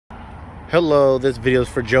Hello, this video is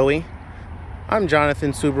for Joey. I'm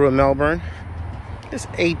Jonathan, Subaru of Melbourne. This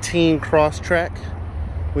 18 Crosstrek.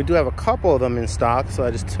 We do have a couple of them in stock, so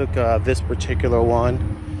I just took this particular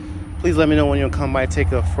one. Please let me know when you'll come by,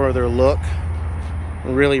 take a further look.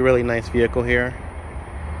 Really nice vehicle here.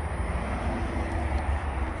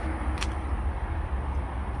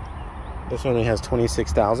 This only has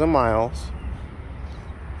 26,000 miles.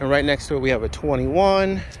 And right next to it, we have a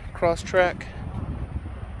 21 Crosstrek.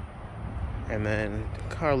 And then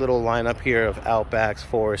our little lineup here of Outbacks,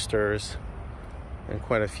 Foresters, and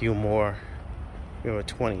quite a few more. We have a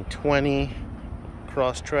 2020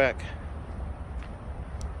 Crosstrek.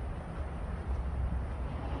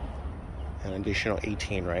 An additional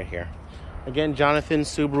 18 right here. Again, Jonathan,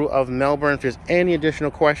 Subaru of Melbourne. If there's any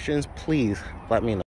additional questions, please let me know.